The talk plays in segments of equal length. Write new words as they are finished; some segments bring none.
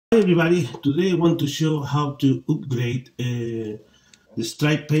Hi everybody, today I want to show how to upgrade the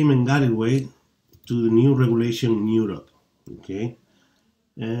Stripe payment gateway to the new regulation in Europe. Okay,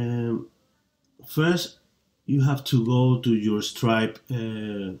 um, first you have to go to your Stripe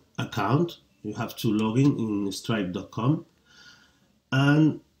account. You have to log in stripe.com,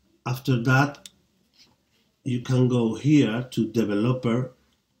 and after that you can go here to developer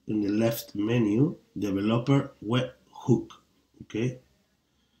in the left menu, developer webhook. Okay,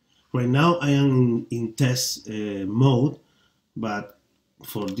 right now I am in test mode, but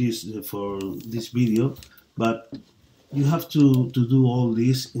for this video, but you have to do all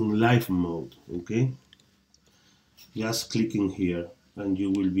this in live mode. Okay, just clicking here and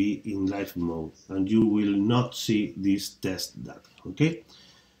you will be in live mode and you will not see this test data. Okay,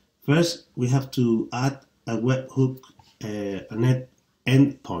 first we have to add a webhook, a net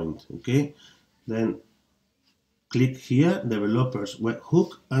endpoint. Okay, then click here, developers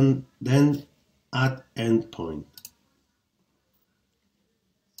webhook, and then add endpoint.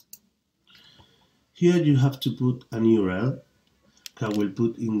 Here you have to put an URL. I will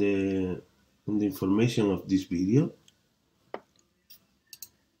put in the information of this video,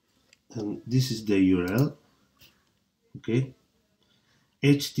 and this is the URL. Okay,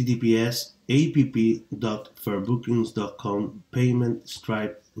 https app.fairbookings.com payment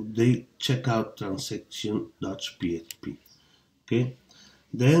stripe update checkout transaction.php. Okay,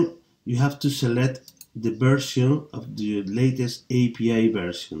 then you have to select the version of the latest API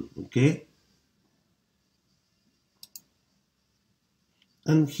version. Okay,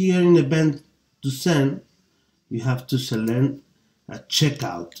 and here in event to send you have to select a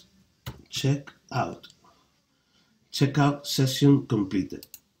checkout session completed.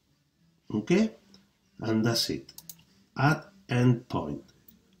 Okay, and that's it. Add endpoint.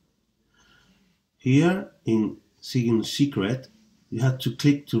 Here in Sign Secret you have to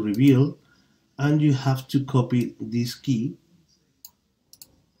click to reveal, and you have to copy this key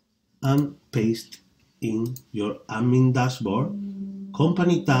and paste in your admin dashboard,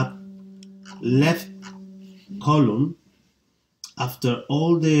 company tab, left column. After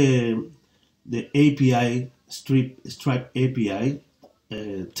all the API Stripe API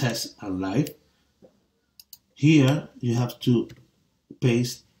test and live, here you have to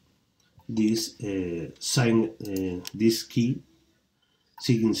paste this this key,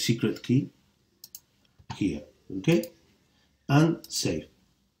 Sign Secret key, here. Okay, and save,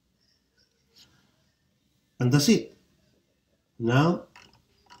 and that's it. Now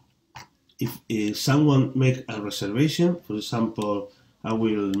if someone make a reservation, for example, I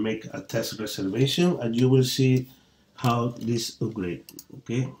will make a test reservation and you will see how this upgrade.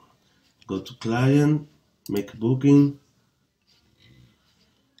 Okay, go to client, make booking,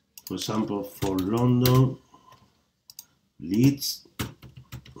 for example for London, Leeds,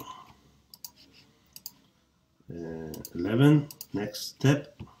 11, next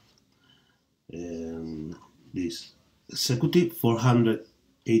step, this executive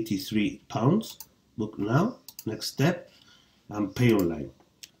 £483, book now, next step, and pay online.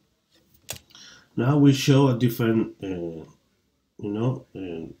 Now we show a different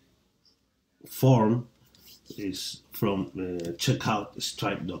form is from checkout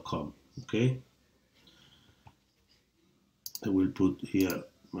stripe.com. Okay, I will put here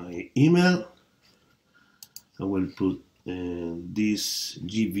my email. I will put this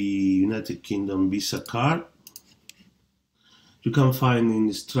GB United Kingdom Visa card. You can find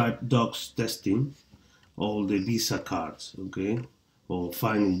in Stripe Docs testing all the Visa cards. Okay, or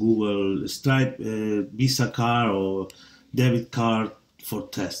find Google Stripe Visa card or debit card for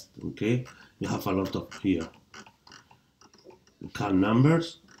test. Okay, you have a lot of here card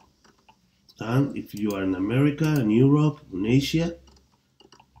numbers, and if you are in America, in Europe, in Asia,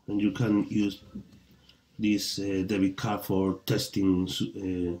 and you can use this debit card for testing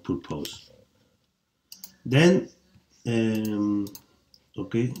purpose. Then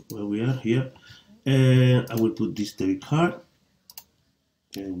okay, where we are here, I will put this debit card,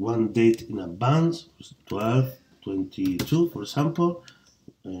 one date in advance, 12/22 for example,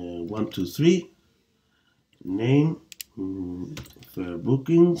 123, name, Fair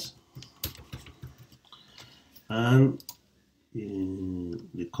Bookings, and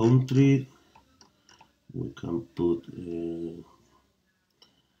the country we can put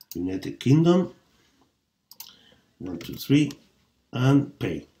United Kingdom, 123, and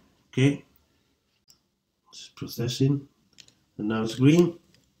pay. Okay, it's processing, and now it's green,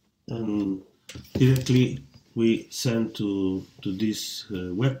 and directly we send to this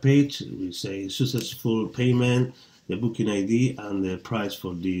web page. We say successful payment, the booking ID, and the price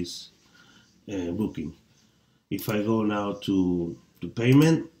for this booking. If I go now to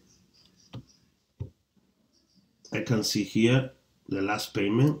payment, I can see here the last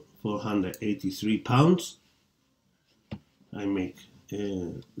payment, £483. I make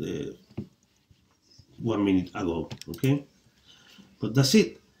the 1 minute ago. Okay, but that's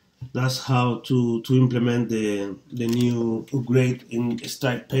it. That's how to implement the new upgrade in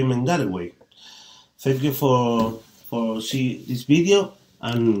Stripe Payment Gateway. Thank you for seeing this video,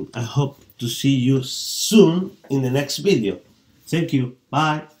 and I hope to see you soon in the next video. Thank you.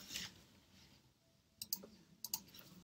 Bye.